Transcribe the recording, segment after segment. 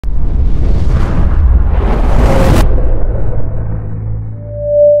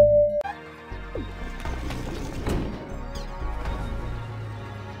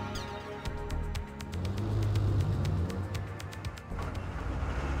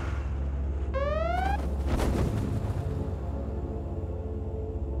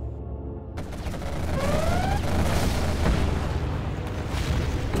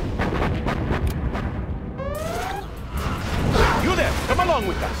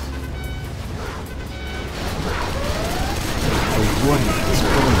warrior has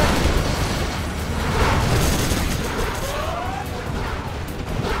fallen.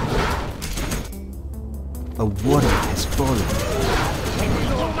 A warrior has fallen.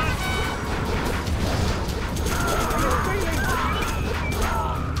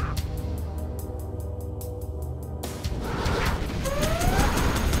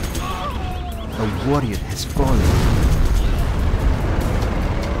 A warrior has fallen.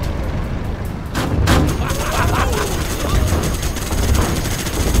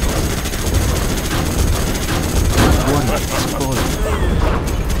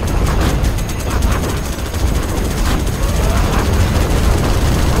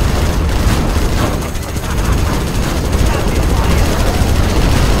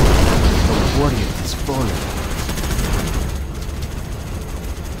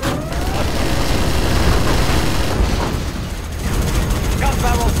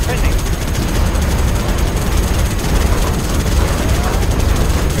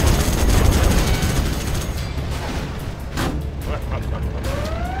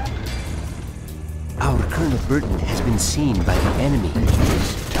 Colonel Burton has been seen by the enemy.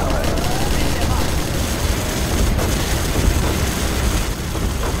 It's time.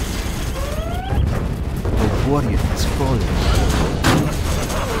 A warrior has fallen.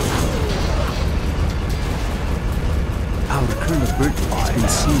 Our Colonel Burton has been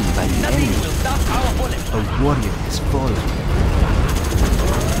seen by the enemy. A warrior has fallen.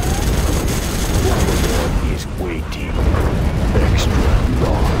 Overlord is waiting. Extra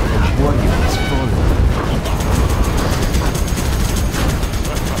long. A warrior has fallen.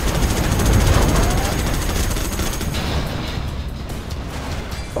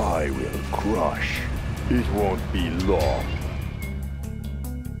 I will crush. It won't be long.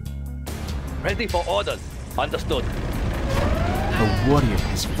 Ready for orders. Understood. A warrior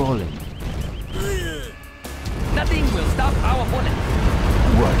has fallen. Nothing will stop our bullet.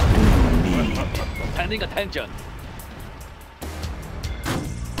 What do you need? Paying attention.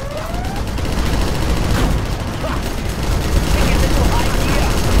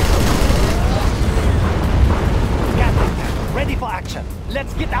 Ready for action.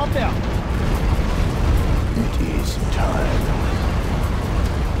 Let's get out there. It is time.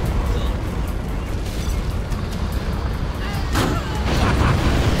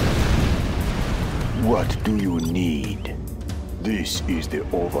 What do you need? This is the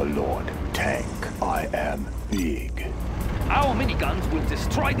Overlord tank. I am big. Our miniguns will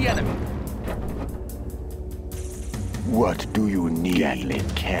destroy the enemy. What do you need? Gatling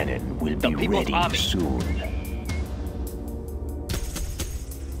cannon will The be People's ready Army. soon.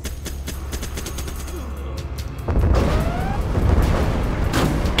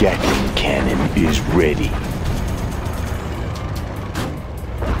 Gatling cannon is ready.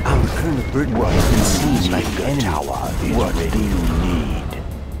 Our Colonel Burton has been seen by the enemy. Tower is what ready. Do you need?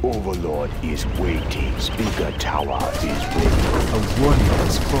 Overlord is waiting. Speaker tower is ready. A warrior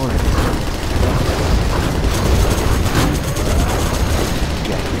has fallen.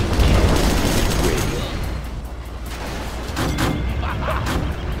 Gatling cannon is ready.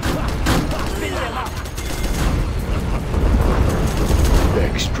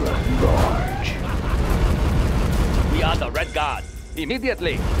 Extra large. We are the Red Guard.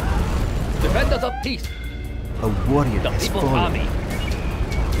 Immediately. Defenders of peace. A warrior The has People's fallen. Army.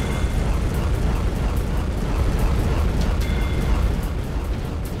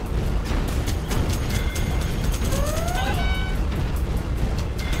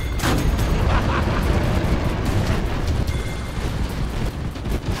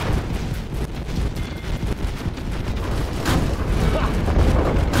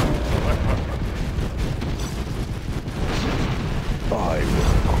 I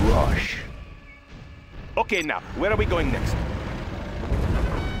will crush. Okay, now, where are we going next?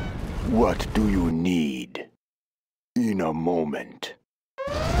 What do you need? In a moment.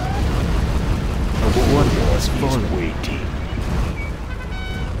 A warrior has Is fallen. waiting.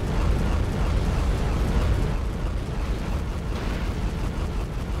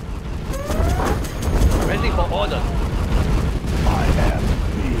 Ready for orders. I am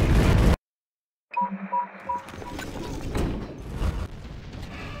big.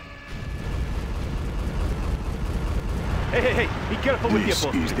 Hey, be careful with This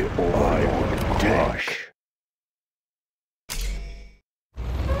your is the Overlord tank.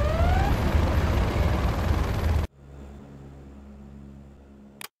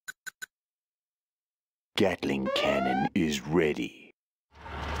 Gatling cannon is ready.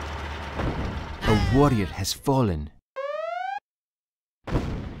 A warrior has fallen.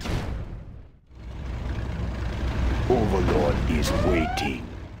 Overlord is waiting.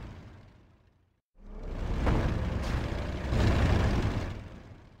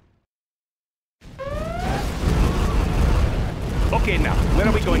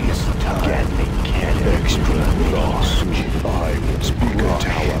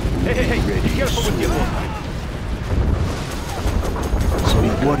 Hey, be careful with your boat.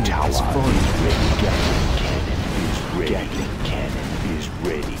 The warrior has fallen. Gatling cannon is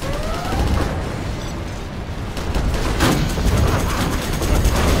ready.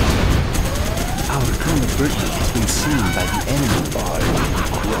 Our Colonel Burton has been seen by the enemy. The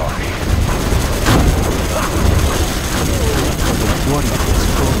warrior has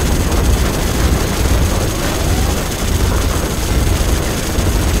fallen.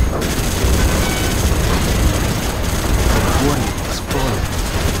 The warrior has fallen.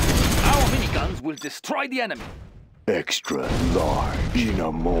 Our miniguns will destroy the enemy. Extra large in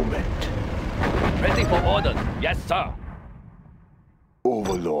a moment. Ready for orders. Yes, sir.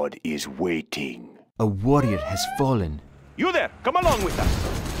 Overlord is waiting. A warrior has fallen. You there, come along with us.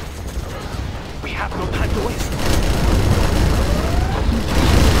 We have no time to waste.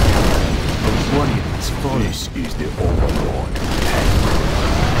 A warrior has fallen. This is the Overlord.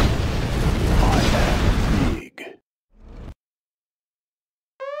 I am big.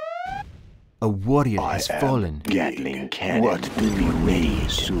 A warrior has fallen. Gatling cannon. What do you need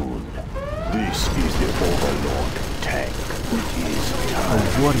soon? This is the Overlord tank. It is A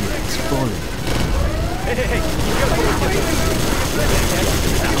time. warrior has fallen. Hey, be careful with your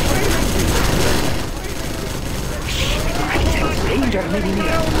Danger, Mini.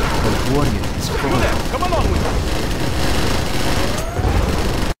 A warrior has fallen. Come along with us.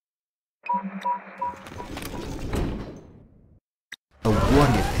 A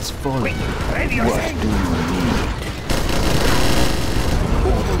warrior has fallen. Ready What do you need?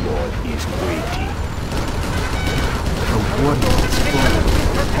 Overlord is waiting. A warrior has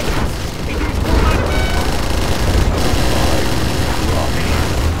fallen.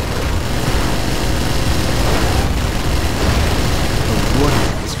 A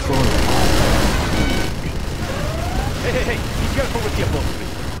warrior has fallen. Hey, be careful with your boat.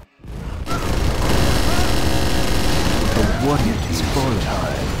 A warrior has fallen.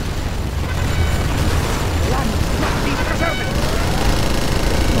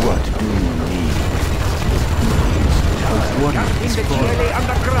 What do you need? A warrior has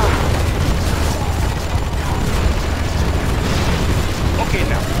fallen. Okay,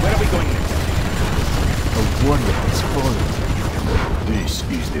 now, where are we going next? A warrior has fallen. This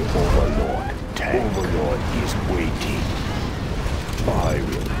is the Overlord tank. Overlord is waiting. I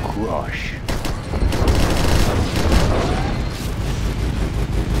will crush.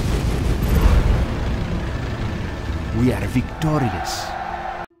 We are victorious.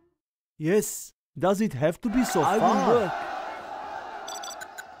 Yes. Does it have to be so far? I will work.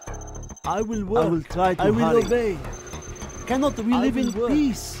 I will work. I will try to I will hurry. obey. Cannot we I live will in work.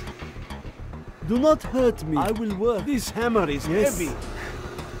 peace? Do not hurt me. I will work. This hammer is Yes. heavy.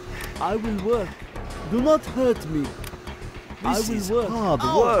 I will work. Do not hurt me. I This will is work. hard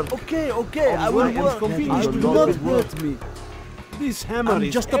Ow. work. Okay, okay. I I will am work. finished. I Do will not work. hurt me. This hammer I'm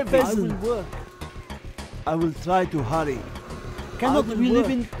is just a heavy. peasant. I will work. I will try to hurry. Cannot will we live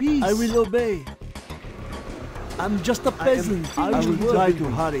work. in peace? I will obey. I'm just a peasant. I will work. try to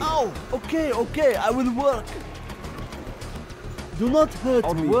hurry. Ow. Okay, okay. I will work. Do not hurt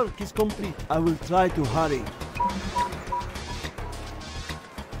Our me. work is complete. I will try to hurry.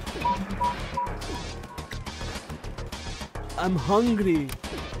 I'm hungry.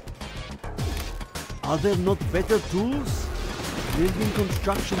 Are there not better tools? Building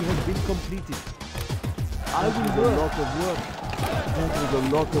construction has been completed. I will work. A lot of work. That was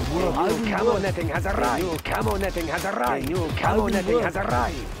a lot of work. New I camo will work. netting has arrived. New camo netting has arrived. New camo will netting work. has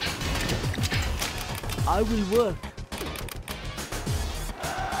arrived. I will work.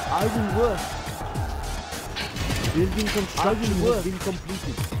 I will work. Building construction has work. been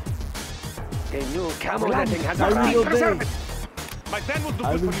completed. The new camo Land. netting has I will arrived. obey. Preserve it. My plan will do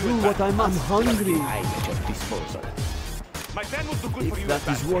I good will for you do in what battle. I must. I'm hungry. I'm at your disposal. My plan will do good for If you that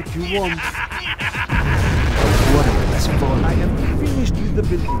in is battle. what you want. A warrior has I fallen. am finished with the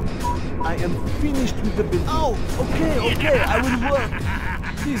building. I am finished with the building. Oh, okay, okay. I will work.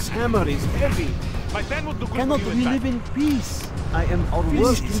 This hammer is heavy. My plan will do good Cannot for you we in live battle. in peace? I am Our work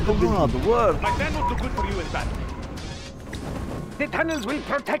finished is with the hard building. work. My plan will do good for you in battle. The tunnels will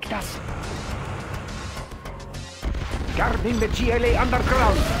protect us. Guarding the GLA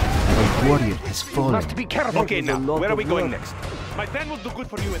underground. A warrior has fallen. Must be careful. Okay, is a now, lot where are of we going work. next? My plan will do good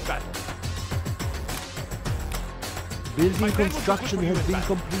for you in battle. Building My plan will do good construction for you has in been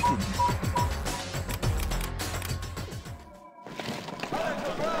battle. completed.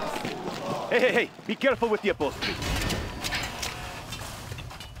 Hey, be careful with the upholstery.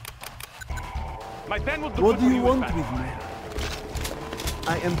 My plan will do What good do for you you in want battle. with me?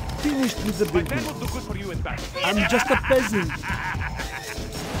 I am finished with the My plan building. will do good for you in battle. I'm just a peasant.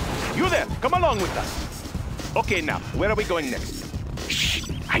 You there, come along with us. Okay, now, where are we going next? Shh!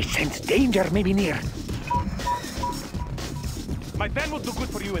 I sense danger may be near. My plan will do good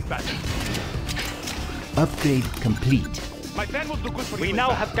for you in battle. Upgrade complete. My plan will do good for you We in now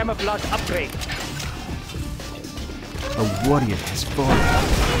battle. have camouflage upgrade. A warrior has fallen.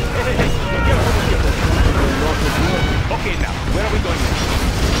 Okay, now, where are we going next?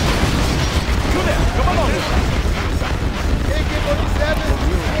 You there, come along with us.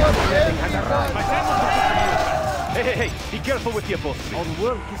 My plan will do good for you in battle. Hey, be careful with your boat, please. Our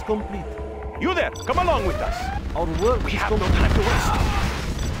work is complete. You there, come along with us. Our work We is have no complete. time to waste.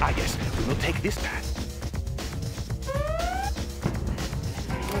 Ah, yes, we will take this path.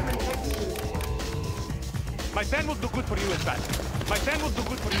 My plan will do good for you in battle. My plan will do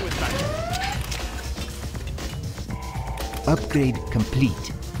good for you in battle. Upgrade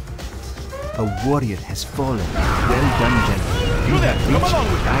complete. A warrior has fallen. Well done, General. You there, have come reached along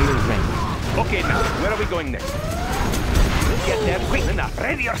with us. higher rank. Okay, now, where are we going next? We'll get there quick enough.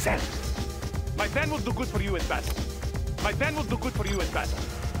 Ready yourself. My plan will do good for you in battle. My plan will do good for you in battle.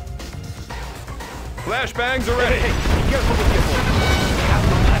 Flashbangs are ready. Hey, be careful with your boat. We have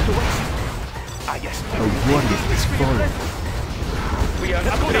no time to waste. Ah, yes. A warrior has fallen. We are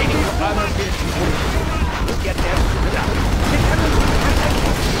upgrading our armor. We'll get there soon enough.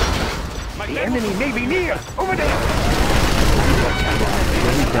 My The plan will enemy may be near. Over there.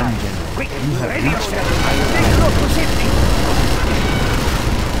 Well done, General. Quick, You have ready reached yourself. higher Take rank. road to safety.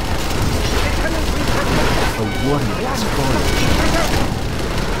 A warrior has fallen.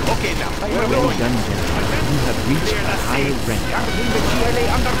 Okay, now, where are we Well going? done, General. You have reached a higher rank. Guarding the GLA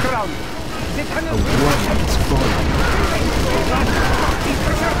underground. A warrior has fallen. Be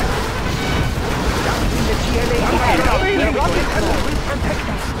preserved. Guarding the GLA underground. Where are we going? Will protect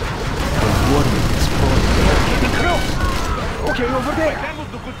us. A warrior has fallen. Getting close. Okay, over My there. plan will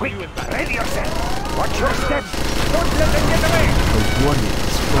do good for Quick, you in battle. ready yourself. Watch your steps. Don't let them get away. A warrior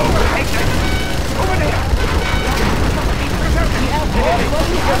has fallen. Overtake them. Over there. Be preserved.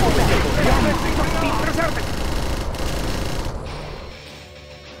 Be preserved.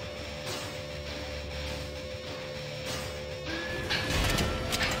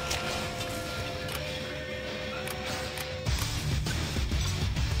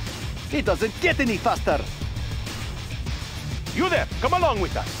 It doesn't get any faster. You there, come along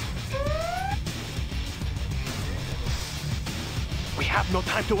with us. We have no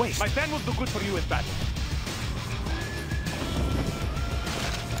time to waste. My plan will do good for you in battle.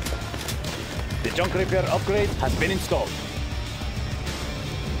 The junk repair upgrade has been installed.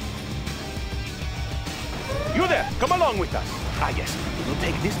 You there, come along with us. Ah, yes, we will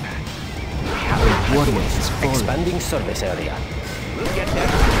take this path. We have A warrior has fallen. Expanding service area. We'll get there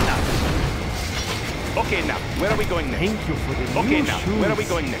soon enough. Okay, now, where are we going next? Thank you for the Okay, new now, shoes. where are we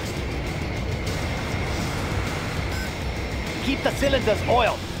going next? Keep the cylinders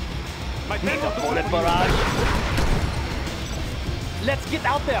oiled. My plan will do good Bullet for you. barrage. Let's get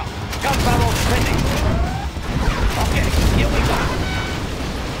out there. Gun barrel spinning. Okay, here we go.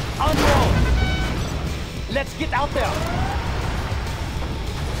 Unroll. Let's get out there.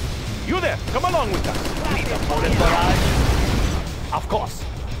 You there, come along with us. Need a bullet barrage. Of course.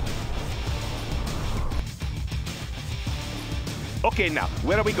 Okay, now,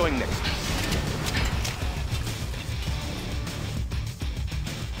 where are we going next?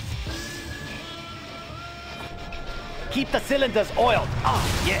 Keep the cylinders oiled. Ah,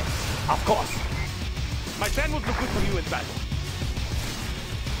 yes. Of course. My plan will do good for you in battle.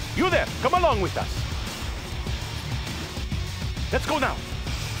 You there, come along with us. Let's go now.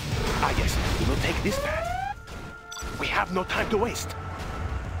 Ah, yes, we will take this path. We have no time to waste.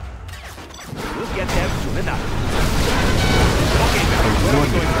 We'll get there soon enough. Okay, now, where are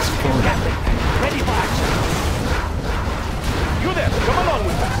we Warrior going has next? fallen. Ready for action. You there, come along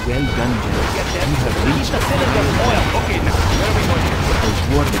with us. Well done, General. Get there. You have Keep reached the a cylinders oiled. Okay, now, where are we going next?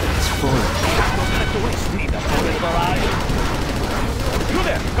 warrior has fallen. We have no time to waste. Need a bullet barrage. You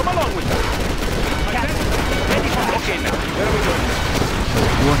there, come along with us. Ready for action. Okay, now, where are we going next? A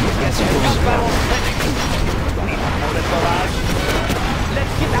warrior has Gun fallen. barrel spinning. Need a bullet barrage.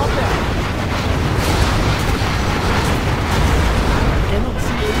 Let's get out there. Cannot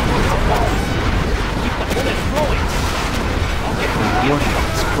see anyone. Keep the bullets flowing. Okay. A warrior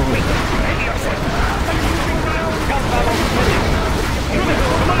has fallen. Ready yourself. Gun barrel spinning. You there,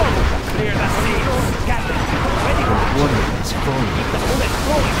 come along with us. Clear the seas. Captain. Ready for action. Warrior has fallen. Keep the bullets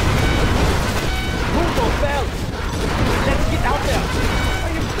flowing. Move those bells. Let's get out there.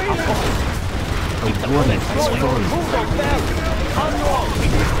 Of course. A warrior has Flowing. fallen. Move those bells. Unroll.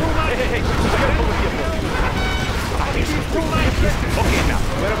 Hey, careful with your boat. Okay, now,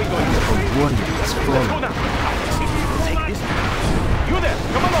 where are we going?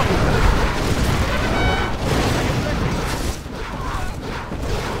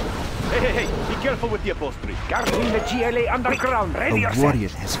 careful with the upholstery. Guarding the GLA underground. Ready A yourself. warrior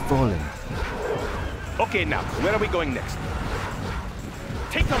has fallen. Okay, now, where are we going next?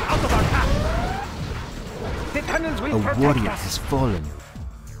 Take them out of our path! The tunnels will A protect warrior us. has fallen.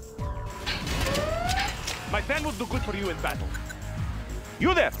 My fan will do good for you in battle.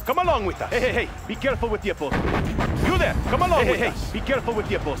 You there, come along with us. Hey, hey, hey, be careful with the upholstery. You there, come along with us. Be careful with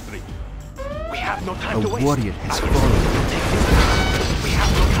the upholstery. We have no A time to waste. warrior has fallen. We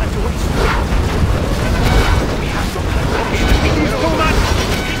have no time to waste. We have no time to waste. It is too much.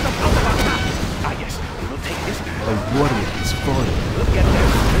 Take them out of our path. Ah, yes, we will take this. A warrior has fallen. We'll get there.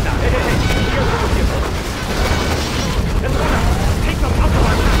 Hey, hey, hey, be careful with the upholstery. Let's go now. Take them out of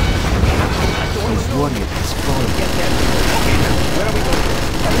our path. We have no time to A waste. warrior has fallen. Get there. Okay, now, where are we going?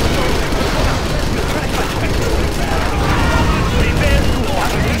 Prepare to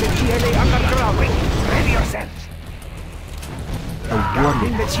walk in the GLA underground. Ready yourself. A warrior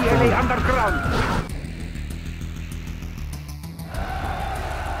In the has GLA fallen. underground.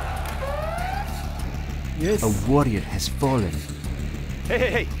 Yes. A warrior has fallen. Hey,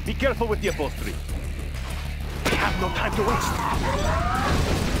 hey, hey, be careful with the upholstery. We have no time to waste.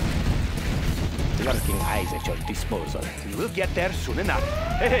 Lurking eyes at your disposal. We will get there soon enough.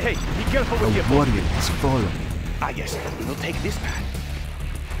 Hey, hey, hey, be careful A with the upholstery. warrior has fallen. Ah, yes, we will take this path.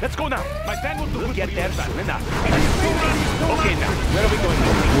 Let's go now. My fan will do We'll good get for there you in battle. soon enough. Okay, now, where are we going A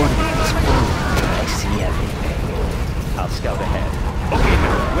next? warrior has fallen. I see everything. I'll scout ahead. Okay,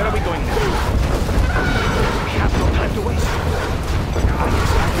 now, where are we going next? We have no time to waste. Ah,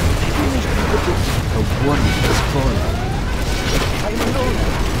 yes, I will take this. A warrior has fallen. I'm alone.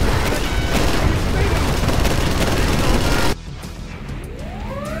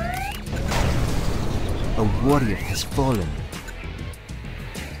 A warrior has fallen.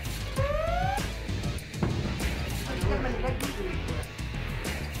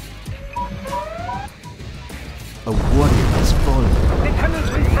 A warrior has fallen. The tunnels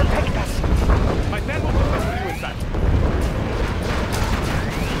will protect us. My fan will do good for you in battle.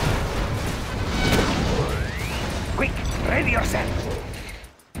 Quick, ready yourself.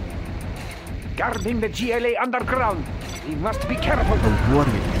 Guarding the GLA underground. We must be careful. A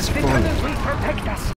warrior has The fallen. tunnels will protect us.